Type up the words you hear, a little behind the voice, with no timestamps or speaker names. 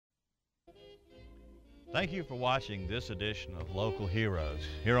Thank you for watching this edition of Local Heroes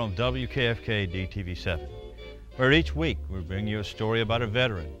here on WKFK DTV7, where each week we bring you a story about a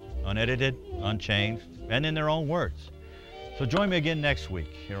veteran, unedited, unchanged, and in their own words. So join me again next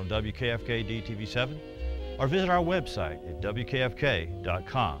week here on WKFK DTV7, or visit our website at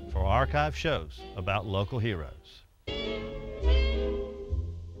WKFK.com for archive shows about local heroes.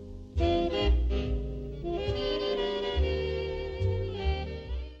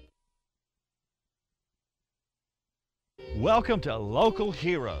 Welcome to Local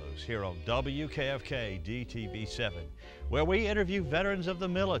Heroes here on WKFK DTV7, where we interview veterans of the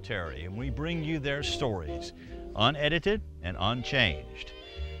military and we bring you their stories, unedited and unchanged.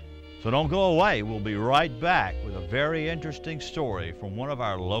 So don't go away. We'll be right back with a very interesting story from one of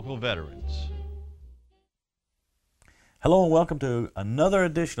our local veterans. Hello and welcome to another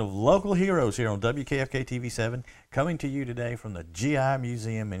edition of Local Heroes here on WKFK TV7, coming to you today from the GI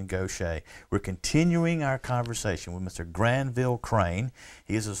Museum in Goshen. We're continuing our conversation with Mr. Granville Crane.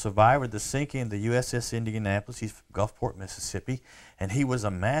 He is a survivor of the sinking of the USS Indianapolis. He's from Gulfport, Mississippi, and he was a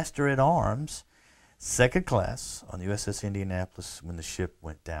Master-at-Arms, second class on the USS Indianapolis when the ship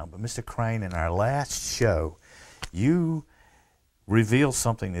went down. But Mr. Crane, in our last show, you revealed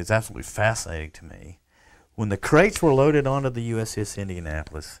something that's absolutely fascinating to me. When the crates were loaded onto the USS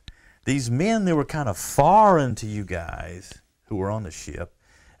Indianapolis, these men that were kind of foreign to you guys who were on the ship,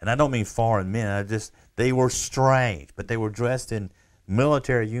 and I don't mean foreign men, they were strange, but they were dressed in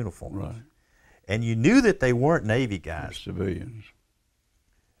military uniforms. Right. And you knew that they weren't Navy guys. Civilians.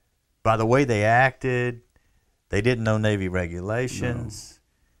 By the way they acted, they didn't know Navy regulations.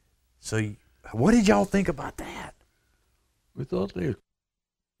 No. So what did y'all think about that? We thought they...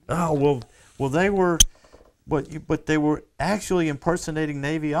 Oh, well they were... But they were actually impersonating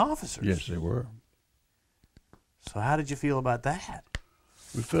Navy officers. Yes, they were. So how did you feel about that?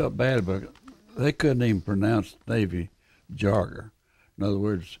 We felt bad about it. They couldn't even pronounce Navy jargon. In other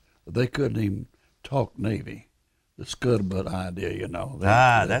words, they couldn't even talk Navy. The scuttlebutt idea, you know.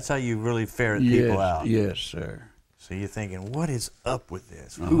 That's how you really ferret people out. Yes, sir. So you're thinking, what is up with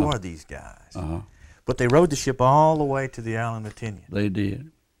this? Who are these guys? But they rode the ship all the way to the island of Tinian. They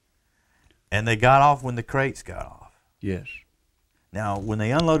did. And they got off when the crates got off. Yes. Now, when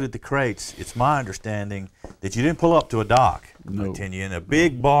they unloaded the crates, it's my understanding that you didn't pull up to a dock. No. Tinian. A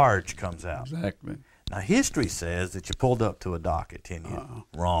big barge comes out. Exactly. Now, history says that you pulled up to a dock at Tinian.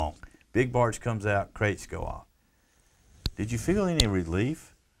 Wrong. Big barge comes out, crates go off. Did you feel any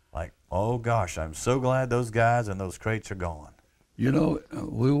relief? Like, oh gosh, I'm so glad those guys and those crates are gone. You know,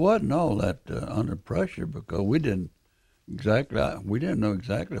 we wasn't all that under pressure because we didn't know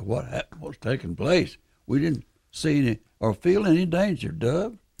exactly what was taking place. We didn't see any or feel any danger,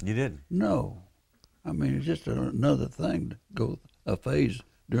 Dub. You didn't? No. I mean, it's just another thing to go a phase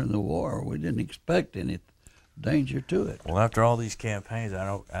during the war. We didn't expect any danger to it. Well, after all these campaigns, I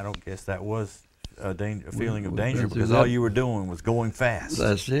don't guess that was a feeling of danger because all you were doing was going fast.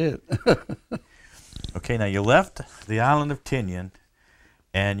 That's it. Okay, now you left the island of Tinian,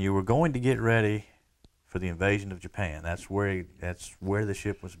 and you were going to get ready for the invasion of Japan. That's where the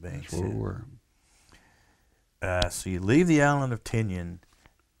ship was being That's where we were. So you leave the island of Tinian,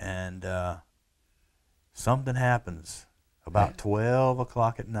 and something happens about 12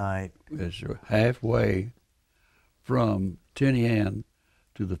 o'clock at night. It's halfway from Tinian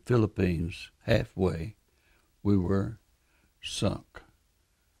to the Philippines. Halfway, we were sunk.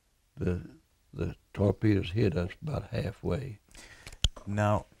 The torpedoes hit us about halfway.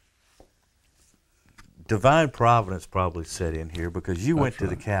 Now, divine providence probably set in here because you went to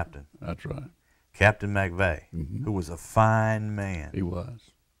the captain. That's right. Captain McVeigh, who was a fine man. He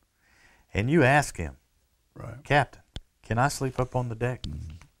was. And you asked him, right, Captain, can I sleep up on the deck?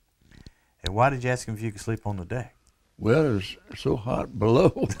 And why did you ask him if you could sleep on the deck? Well, it was so hot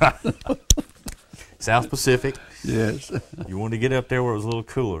below. South Pacific. Yes. You wanted to get up there where it was a little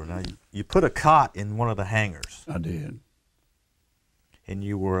cooler. Now, you put a cot in one of the hangars. I did. And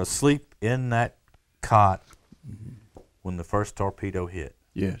you were asleep in that cot when the first torpedo hit.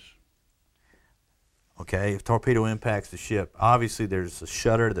 Yes. Okay, if torpedo impacts the ship, obviously there's a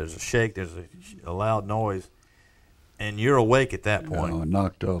shudder, there's a shake, there's a loud noise, and you're awake at that point. I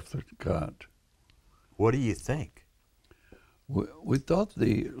knocked off the cot. What do you think? We thought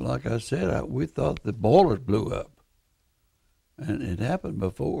like I said, we thought the boilers blew up. And it happened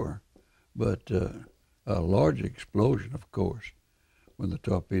before, but a large explosion, of course, when the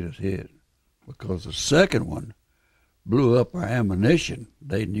torpedoes hit, because the second one blew up our ammunition.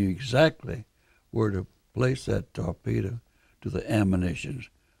 They knew exactly where to place that torpedo to the ammunitions,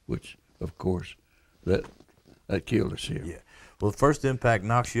 which, of course, that killed us here. Yeah. Well, the first impact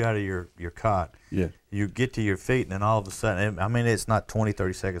knocks you out of your cot. Yeah. You get to your feet, and then all of a sudden, I mean, it's not 20,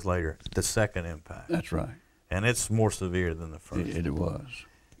 30 seconds later, the second impact. That's right. And it's more severe than the first. It was.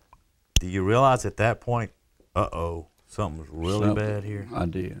 Do you realize at that point, uh-oh, something's really bad here? I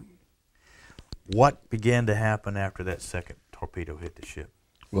did. What began to happen after that second torpedo hit the ship?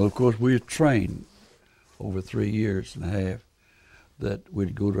 Well, of course, we had trained over 3 years and a half that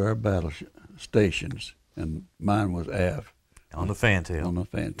we'd go to our battle stations, and mine was aft. On the fantail. On the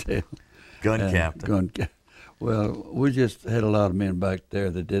fantail. Gun captain. Well, we just had a lot of men back there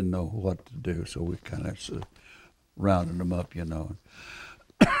that didn't know what to do, so we kind of rounded them up, you know.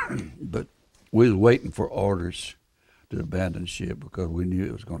 But we was waiting for orders to abandon ship because we knew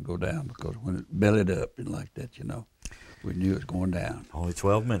it was going to go down, because when it bellied up and like that, you know, we knew it was going down. Only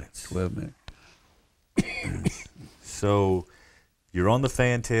 12 minutes. 12 minutes. So you're on the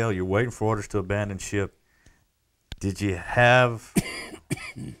fantail, you're waiting for orders to abandon ship. Did you have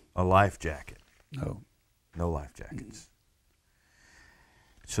a life jacket? No. No life jackets.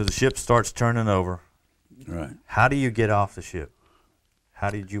 So the ship starts turning over. Right. How do you get off the ship?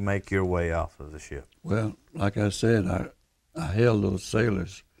 How did you make your way off of the ship? Well, like I said, I held those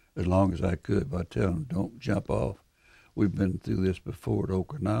sailors as long as I could by telling them, don't jump off. We've been through this before at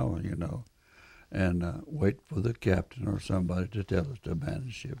Okinawa, you know, and wait for the captain or somebody to tell us to abandon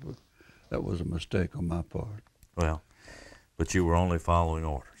ship. That was a mistake on my part. Well, but you were only following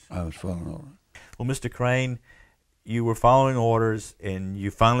orders. I was following orders. Well, Mr. Crane, you were following orders, and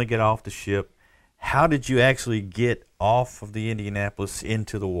you finally get off the ship. How did you actually get off of the Indianapolis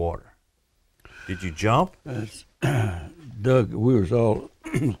into the water? Did you jump? Doug, we was all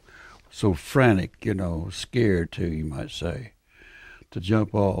so frantic, you know, scared too, you might say, to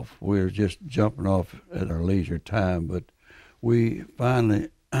jump off. We were just jumping off at our leisure time, but we finally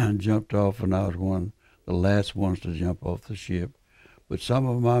jumped off, and I was the last ones to jump off the ship. But some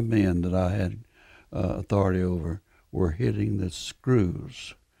of my men that I had authority over were hitting the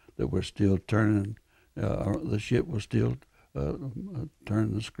screws that were still turning. The ship was still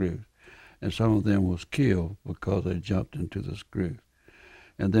turning the screws, and some of them was killed because they jumped into the screws.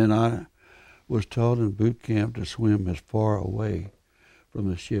 And then I was taught in boot camp to swim as far away from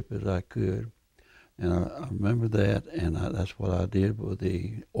the ship as I could, and I remember that, and that's what I did with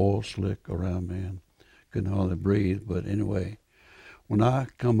the oil slick around me, and couldn't hardly breathe. But anyway, when I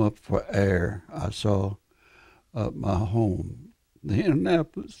come up for air, I saw my home, the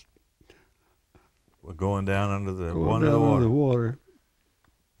Indianapolis. We're going down under the water.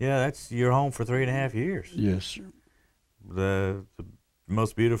 Yeah, that's your home for 3.5 years. Yes, sir. The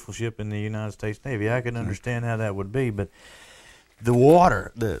most beautiful ship in the United States Navy. I can understand how that would be, but the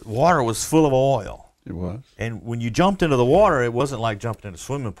water was full of oil. It was. And when you jumped into the water, it wasn't like jumping in a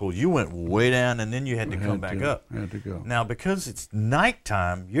swimming pool. You went way down, and then you had to come back up. Had to go. Now, because it's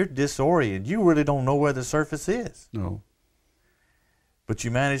nighttime, you're disoriented. You really don't know where the surface is. No. But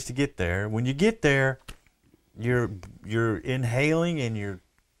you managed to get there. When you get there, you're inhaling and you're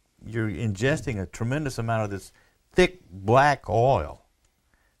ingesting a tremendous amount of this thick black oil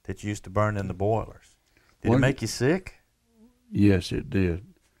that used to burn in the boilers. Did it make you sick? Yes, it did.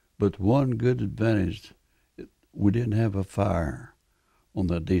 But one good advantage, we didn't have a fire on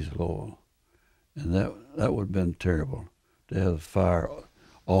the diesel oil, and that would have been terrible to have a fire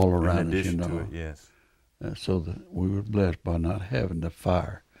all around us, you know. In addition to it, yes. So that we were blessed by not having the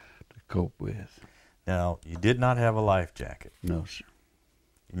fire to cope with. Now, you did not have a life jacket. No, sir.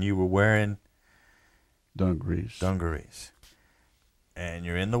 And you were wearing dungarees. And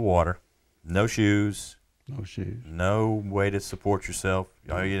you're in the water, no shoes. No shoes. No way to support yourself.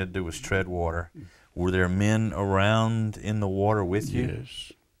 All you had to do was tread water. Were there men around in the water with you?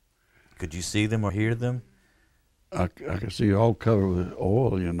 Yes. Could you see them or hear them? I could see all covered with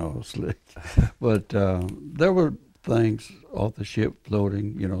oil, you know, slick. But there were things off the ship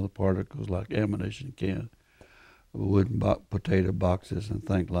floating, you know, the particles like ammunition cans, wooden potato boxes and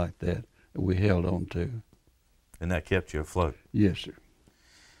things like that we held on to. And that kept you afloat? Yes, sir.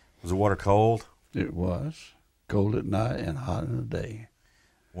 Was the water cold? It was. Cold at night and hot in the day.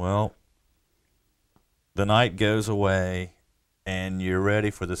 Well, the night goes away, and you're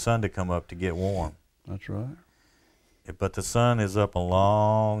ready for the sun to come up to get warm. That's right. But the sun is up a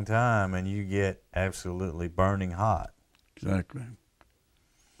long time, and you get absolutely burning hot. Exactly.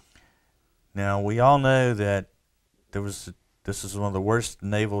 Now, we all know that this is one of the worst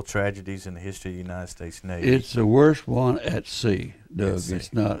naval tragedies in the history of the United States Navy. It's the worst one at sea, Doug. At sea.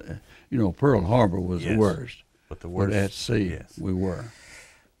 It's not, you know, Pearl Harbor was the worst. But the worst. But at sea, yes. we were.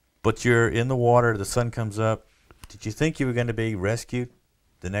 But you're in the water, the sun comes up. Did you think you were going to be rescued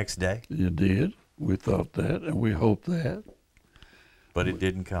the next day? You did. We thought that, and we hoped that. But it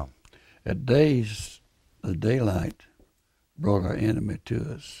didn't come. At days, the daylight brought our enemy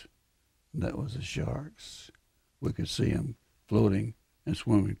to us, and that was the sharks. We could see them floating and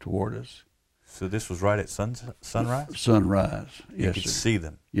swimming toward us. So this was right at sunrise? Sunrise, You yes, could sir. see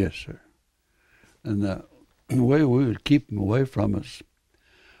them. Yes, sir. And the way we would keep them away from us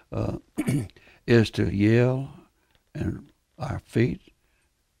is to yell, and our feet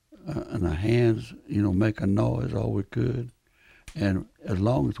and our hands, make a noise all we could. And as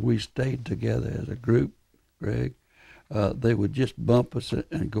long as we stayed together as a group, Greg, they would just bump us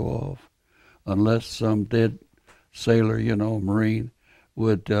and go off, unless some dead sailor, Marine,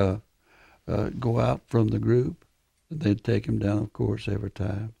 would go out from the group. They'd take him down, of course, every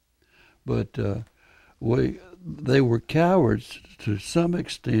time. But they were cowards to some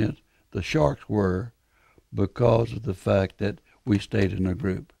extent, the sharks were, because of the fact that we stayed in a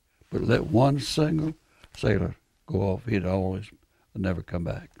group. But let one single sailor go off, he'd always never come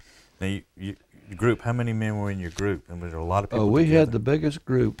back. Now, your group, how many men were in your group? And was there a lot of people We together? had the biggest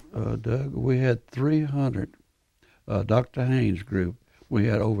group, Doug. We had 300. Dr. Haynes' group, we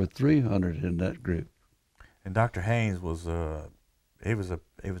had over 300 in that group. And Dr. Haynes was he was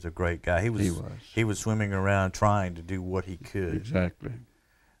a great guy. He was swimming around trying to do what he could. Exactly.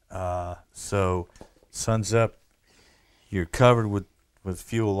 So sun's up, you're covered with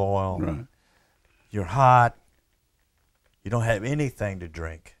fuel oil. Right. You're hot. You don't have anything to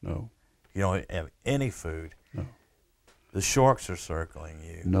drink. No. You don't have any food. No. The sharks are circling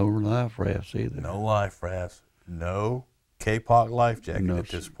you. No life rafts either. No life rafts. No K-Pop life jacket at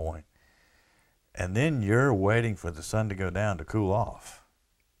this point. And then you're waiting for the sun to go down to cool off.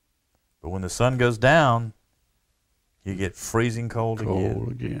 But when the sun goes down, you get freezing cold again.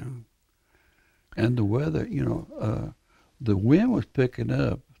 Cold again. And the weather, the wind was picking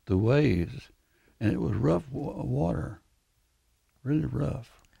up, the waves, and it was rough water, really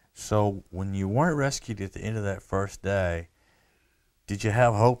rough. So when you weren't rescued at the end of that first day, did you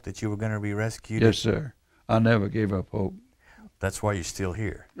have hope that you were going to be rescued? Yes, sir. I never gave up hope. That's why you're still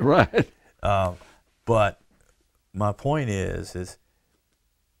here. Right. But my point is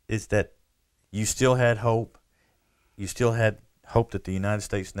that you still had hope. You still had hope that the United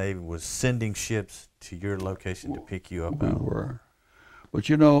States Navy was sending ships to your location to pick you up. We were. But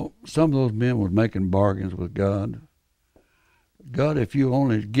some of those men were making bargains with God. God, if you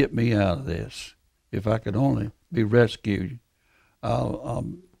only get me out of this, if I could only be rescued, I'll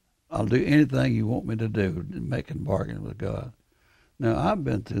do anything you want me to do, making bargains with God. Now, I've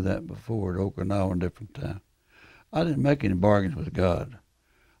been through that before at Okinawa in different times. I didn't make any bargains with God.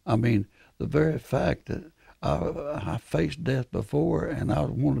 I mean, the very fact that I faced death before, and I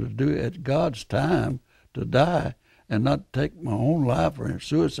wanted to do it at God's time to die and not take my own life or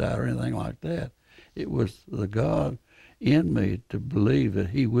suicide or anything like that. It was the God in me to believe that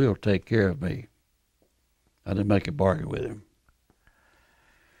He will take care of me. I didn't make a bargain with Him.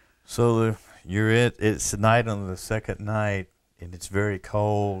 So it's night on the second night, and it's very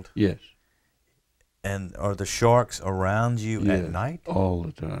cold. Yes. And are the sharks around you at night? All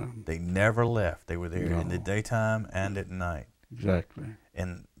the time. They never left. They were there in the daytime and at night. Exactly.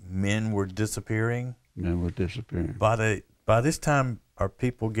 And men were disappearing. Men were disappearing. By this time, are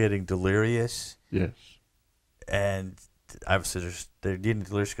people getting delirious? Yes. And obviously they're getting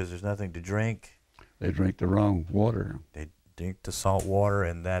delirious because there's nothing to drink. They drink the wrong water. They drink the salt water,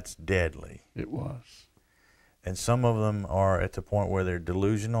 and that's deadly. It was. And some of them are at the point where they're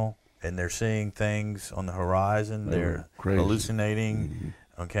delusional, and they're seeing things on the horizon. They're hallucinating,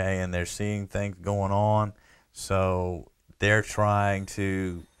 okay, and they're seeing things going on. So they're trying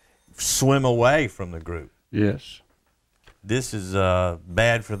to swim away from the group. Yes. This is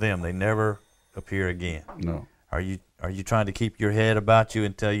bad for them. They never appear again. No. Are you trying to keep your head about you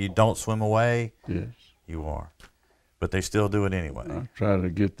until you don't swim away? Yes. You are. But they still do it anyway. I try to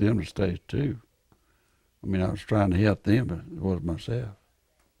get them to stay too. I mean, I was trying to help them, but it was myself.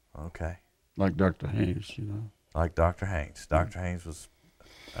 Okay. Like Dr. Haynes, Like Dr. Haynes. Dr. Haynes was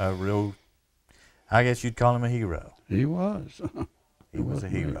a real, I guess you'd call him a hero. He was. He was a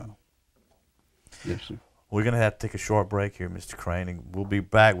hero. Yes, sir. We're going to have to take a short break here, Mr. Crane, and we'll be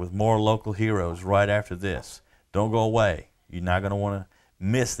back with more local heroes right after this. Don't go away. You're not going to want to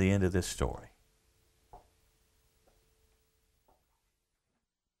miss the end of this story.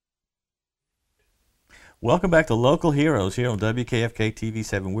 Welcome back to Local Heroes here on WKFK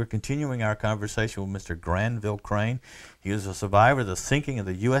TV7. We're continuing our conversation with Mr. Granville Crane. He is a survivor of the sinking of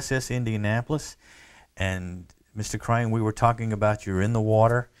the USS Indianapolis. And Mr. Crane, we were talking about you're in the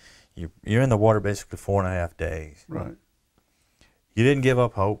water. You're in the water basically 4.5 days. Right. You didn't give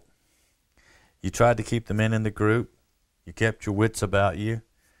up hope. You tried to keep the men in the group. You kept your wits about you.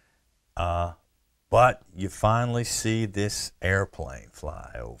 But you finally see this airplane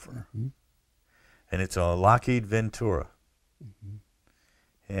fly over. Mm-hmm. And it's a Lockheed Ventura.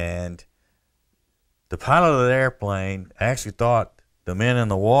 Mm-hmm. And the pilot of the airplane actually thought the men in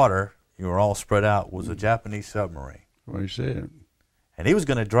the water, you were all spread out, was a Japanese submarine. What he said. And he was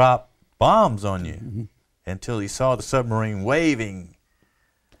going to drop bombs on you Mm-hmm. until he saw the submarine waving.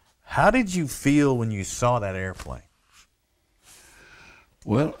 How did you feel when you saw that airplane?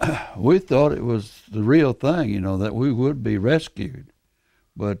 Well, we thought it was the real thing, that we would be rescued.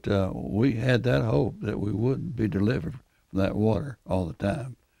 But we had that hope that we wouldn't be delivered from that water all the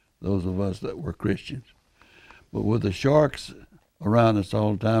time, those of us that were Christians. But with the sharks around us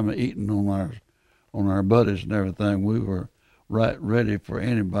all the time, eating on our buddies and everything, we were right ready for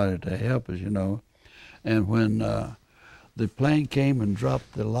anybody to help us, And when the plane came and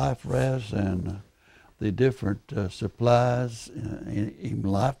dropped the life rafts and the different supplies, even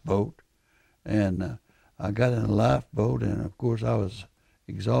lifeboat, and I got in a lifeboat, and of course I was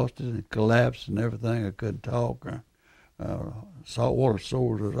exhausted and collapsed and everything. I couldn't talk. Saltwater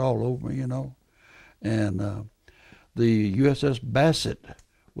sores was all over me, And the USS Bassett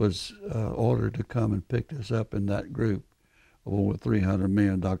was ordered to come and pick us up in that group of over 300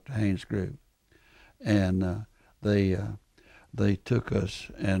 men, Dr. Haynes' group. And they took us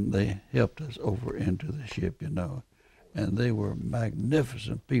and they helped us over into the ship, And they were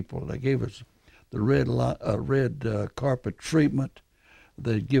magnificent people. They gave us the red carpet treatment.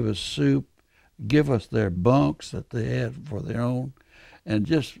 They'd give us soup, give us their bunks that they had for their own, and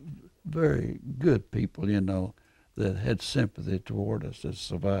just very good people, that had sympathy toward us as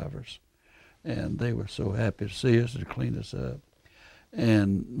survivors. And they were so happy to see us and clean us up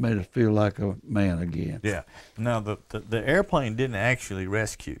and made us feel like a man again. Yeah. Now, the airplane didn't actually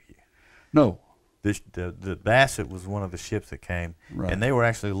rescue you. No. The Bassett was one of the ships that came, Right. and they were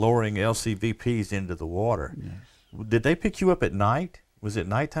actually lowering LCVPs into the water. Yes. Did they pick you up at night? Was it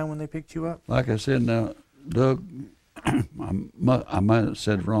nighttime when they picked you up? Like I said now, Doug, I might have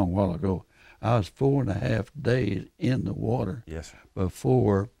said it wrong a while ago. I was 4.5 days in the water. Yes, sir.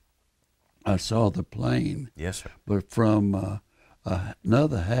 Before I saw the plane. Yes, sir. But from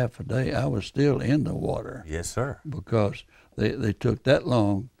another half a day, I was still in the water. Yes, sir. Because they took that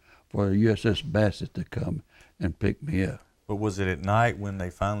long for the USS Bassett to come and pick me up. But was it at night when they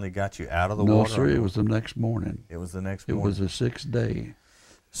finally got you out of the water? No, sir, it was the next morning. It was the next It morning. was the 6th day.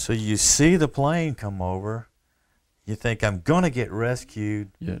 So you see the plane come over. You think, I'm going to get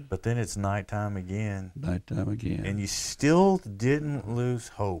rescued. Yes. But then it's nighttime again. Nighttime again. And you still didn't lose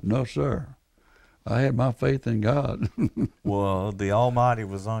hope. No, sir. I had my faith in God. Well, the Almighty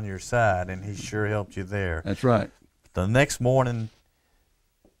was on your side, and He sure helped you there. That's right. The next morning,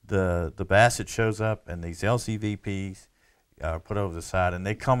 the Bassett shows up, and these LCVPs are put over the side, and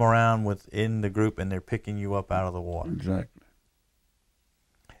they come around within the group, and they're picking you up out of the water. Exactly.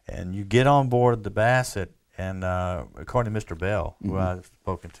 And you get on board the Bassett, and according to Mr. Bell, who I've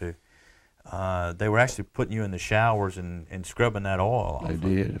spoken to, they were actually putting you in the showers and scrubbing that oil off. They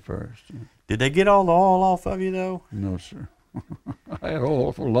did at first. Did they get all the oil off of you, though? No, sir. I had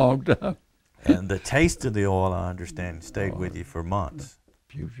oil for a long time. And the taste of the oil, I understand, stayed with you for months.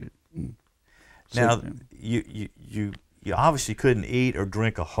 Puget. Now, Sickening. you obviously couldn't eat or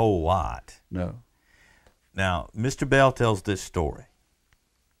drink a whole lot. No. Now, Mr. Bell tells this story.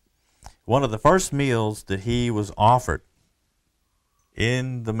 One of the first meals that he was offered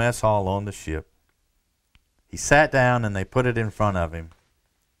in the mess hall on the ship, he sat down and they put it in front of him.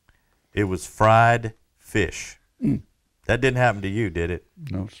 It was fried fish. That didn't happen to you, did it?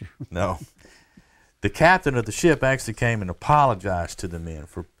 No, sir. No. The captain of the ship actually came and apologized to the men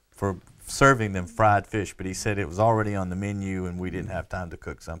for serving them fried fish, but he said it was already on the menu and we didn't have time to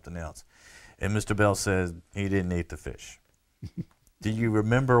cook something else. And Mr. Bell says he didn't eat the fish. Do you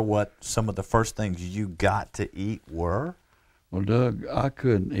remember what some of the first things you got to eat were? Well, Doug, I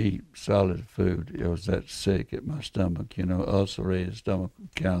couldn't eat solid food. It was that sick at my stomach, ulcerated stomach,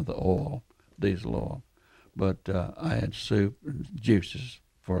 kind of the oil, diesel oil. But I had soup and juices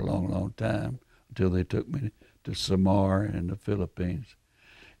for a long, long time until they took me to Samar in the Philippines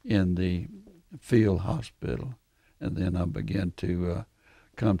in the field hospital. And then I began to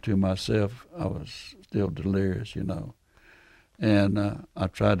come to myself. I was still delirious, And I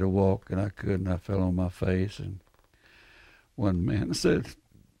tried to walk, and I couldn't. I fell on my face, and one man said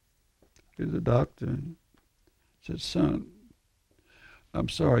to the doctor, said, "Son, I'm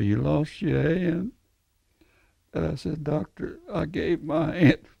sorry you lost your hand." And I said, "Doctor, I gave my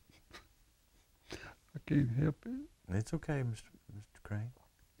hand." I can't help it. It's okay, Mr. Crane.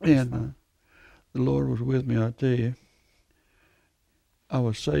 And the Lord was with me, I tell you. I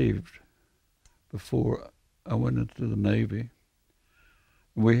was saved before I went into the Navy.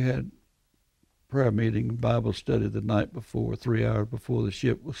 We had prayer meeting, Bible study the night before, 3 hours before the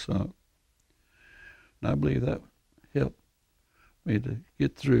ship was sunk. And I believe that helped me to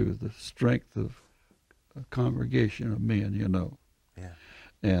get through the strength of a congregation of men, you know. Yeah.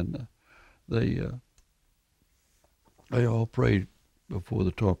 And they all prayed before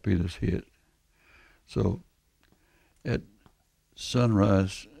the torpedoes hit. So at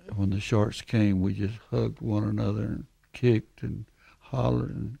sunrise, when the sharks came, we just hugged one another and kicked and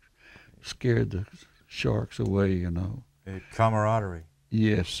hollered and scared the sharks away, you know. Camaraderie.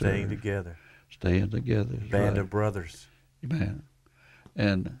 Yes, sir. Staying together. Staying together. Band right. of brothers. Man.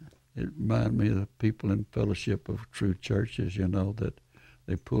 And it reminded me of the people in fellowship of true churches, you know, that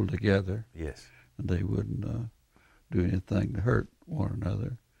they pulled together. Yes. And they wouldn't do anything to hurt one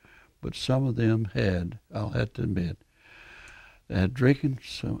another. But some of them had, I'll have to admit, they had drinking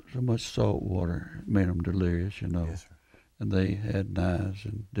so much salt water, it made them delirious, you know. Yes, sir. And they had knives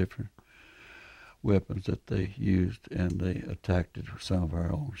and different weapons that they used, and they attacked some of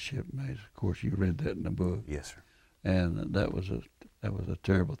our own shipmates. Of course, you read that in the book. Yes, sir. And that was a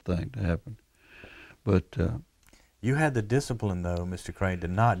terrible thing to happen. But you had the discipline, though, Mr. Crane, to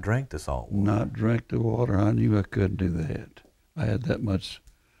not drink the salt water. not drink the water. I knew I couldn't do that. I had that much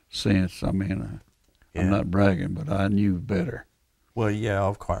sense. I mean, Yeah. I'm not bragging, but I knew better. Well, yeah,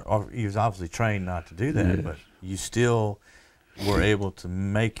 of course. You was obviously trained not to do that, Yes. but you still were able to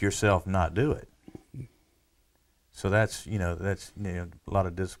make yourself not do it. So that's a lot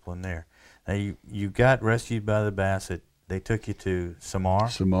of discipline there. Now you got rescued by the Bassett. They took you to Samar,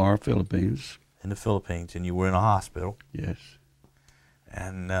 Philippines. in the Philippines, and you were in a hospital. Yes.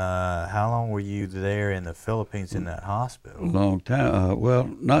 And how long were you there in the Philippines in that A hospital? long time. Well,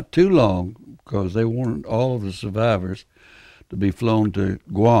 not too long, because they wanted all of the survivors to be flown to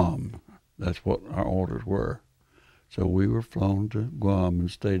Guam. That's what our orders were. So we were flown to Guam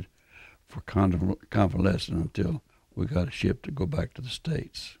and stayed for convalescing until we got a ship to go back to the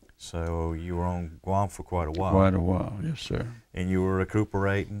States. So you were on Guam for quite a while. Quite a while, yes, sir. And you were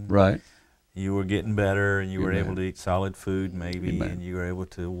recuperating. Right. You were getting better, and you were Amen. able to eat solid food, maybe, Amen. and you were able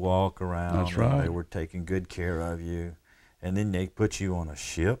to walk around. That's and right. They were taking good care of you. And then they put you on a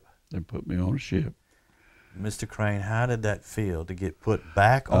ship. They put me on a ship. Mr. Crane, how did that feel to get put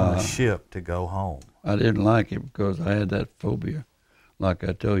back on a ship to go home? I didn't like it because I had that phobia. Like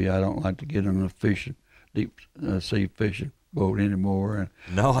I tell you, I don't like to get in a fishing, deep sea fishing boat anymore. And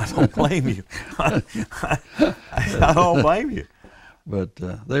No, I don't blame you. I don't blame you. But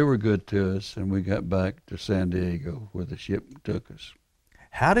they were good to us, and we got back to San Diego where the ship took us.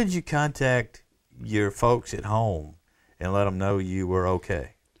 How did you contact your folks at home and let them know you were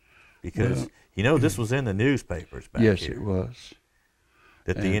okay? Because, this was in the newspapers back Yes, here. it was.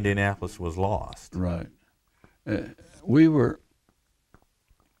 That the Indianapolis was lost. Right. We were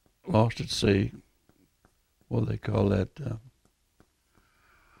lost at sea. What do they call that?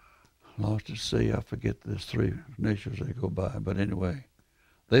 Lost at sea. I forget there's 3 initials they go by. But anyway,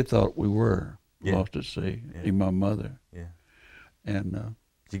 they thought we were lost at sea. Yeah. Even my mother. Yeah. And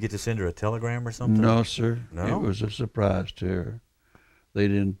Did you get to send her a telegram or something? no, sir. No? It was a surprise to her. They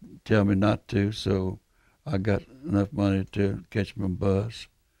didn't tell me not to, so I got enough money to catch my bus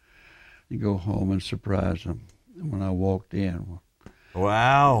and go home and surprise them. And when I walked in,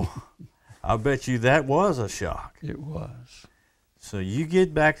 Wow. I bet you that was a shock. it was. So you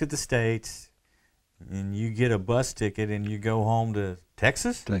get back to the States, and you get a bus ticket, and you go home to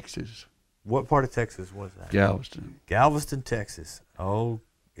Texas? Texas. What part of Texas was that? Galveston. Galveston, Texas. Oh,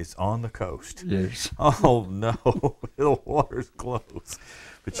 it's on the coast. Yes. Oh, no. The water's close.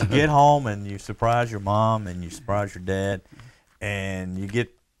 But you get home, and you surprise your mom, and you surprise your dad, and you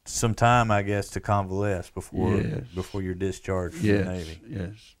get some time, I guess, to convalesce before you're discharged from the Navy.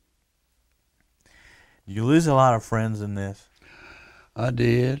 Yes. You lose a lot of friends in this? I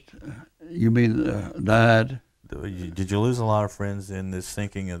did. You mean died? Did you lose a lot of friends in this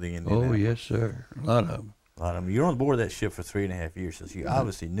sinking of the Indianapolis? Oh, yes, sir. A lot of them. A lot of them. You were on board that ship for 3.5 years, so you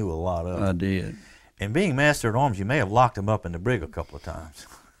obviously knew a lot of them. I did. And being master at arms, you may have locked them up in the brig a couple of times.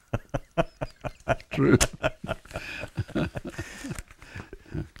 True.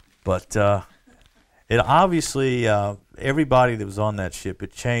 But it obviously, everybody that was on that ship,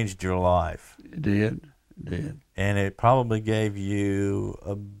 it changed your life. It did. It did. And it probably gave you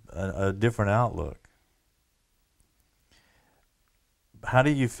a different outlook. How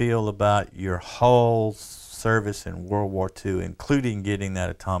do you feel about your whole service in World War II, including getting that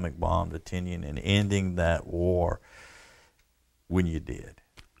atomic bomb to Tinian and ending that war when you did?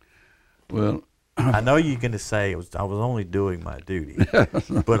 Well, I know you're going to say I was only doing my duty,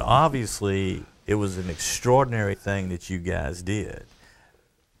 but obviously it was an extraordinary thing that you guys did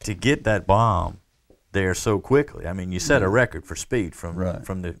to get that bomb there so quickly. I mean, you set a record for speed from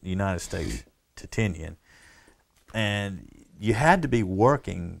the United States to Tinian, and you had to be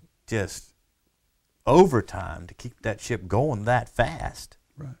working just overtime to keep that ship going that fast,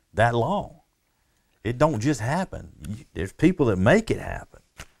 that long. It don't just happen. There's people that make it happen.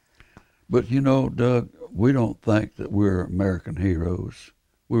 But you know, Doug, we don't think that we're American heroes.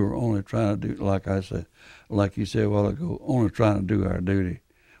 We were only trying to do, like I said, like you said a while ago, only trying to do our duty,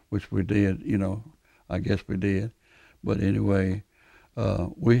 which we did, you know, I guess we did. But anyway,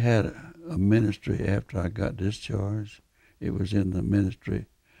 we had a ministry after I got discharged. It was in the ministry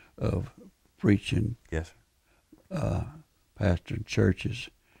of preaching, pastoring churches,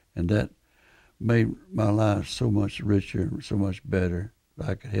 and that made my life so much richer and so much better.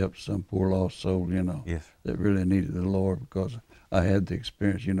 I could help some poor lost soul, you know, that really needed the Lord, because I had the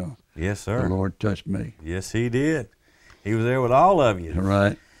experience, you know. Yes, sir. The Lord touched me. Yes, He did. He was there with all of you.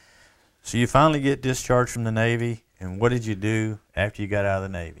 Right. So you finally get discharged from the Navy, and what did you do after you got out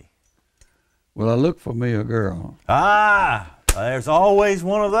of the Navy? Well, I looked for me a girl. Ah, there's always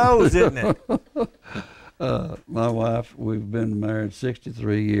one of those, isn't it? My wife, we've been married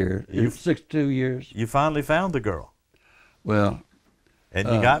 63 years, 62 years. You finally found the girl. Well. And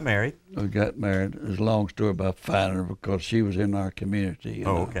you got married. We got married. It's a long story about finding her, because she was in our community. You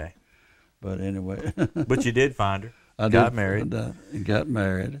know. Okay. But anyway. But you did find her. I got married. Got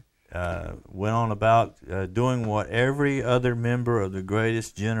married. Went on about doing what every other member of the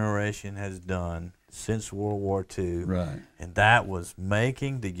greatest generation has done since World War II. Right. And that was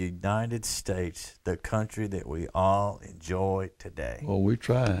making the United States the country that we all enjoy today. Well, we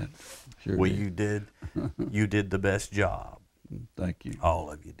tried. Sure well, did. you did. You did the best job. Thank you. All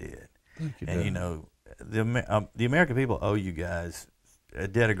of you did. Thank you, and Doug. you know, the American people owe you guys a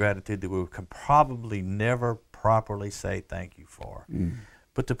debt of gratitude that we can probably never properly say thank you for.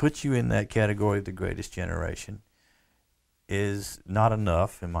 But to put you in that category of the greatest generation is not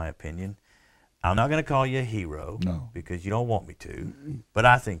enough, in my opinion. I'm not going to call you a hero, because you don't want me to, but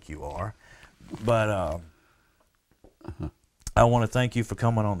I think you are. But I want to thank you for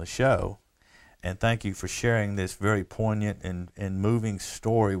coming on the show. And thank you for sharing this very poignant and moving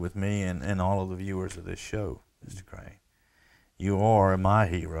story with me and all of the viewers of this show, Mr. Crane. You are my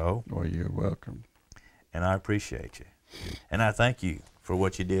hero. Well, you're welcome. And I appreciate you. And I thank you for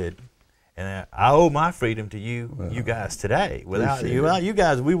what you did. And I owe my freedom to you, you guys today. Without you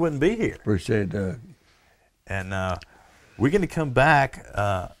guys, we wouldn't be here. Appreciate that. And we're going to come back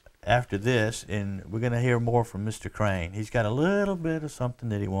after this, and we're going to hear more from Mr. Crane. He's got a little bit of something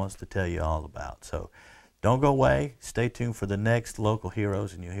that he wants to tell you all about. So don't go away. Stay tuned for the next Local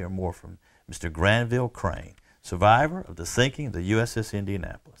Heroes, and you'll hear more from Mr. Granville Crane, survivor of the sinking of the USS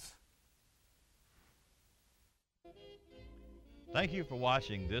Indianapolis. Thank you for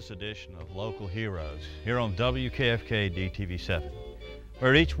watching this edition of Local Heroes here on WKFK DTV7,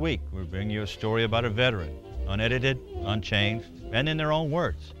 where each week we bring you a story about a veteran, unedited, unchanged, and in their own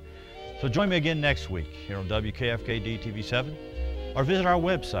words. So join me again next week here on WKFK DTV7, or visit our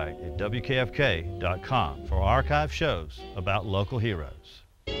website at WKFK.com for archive shows about local heroes.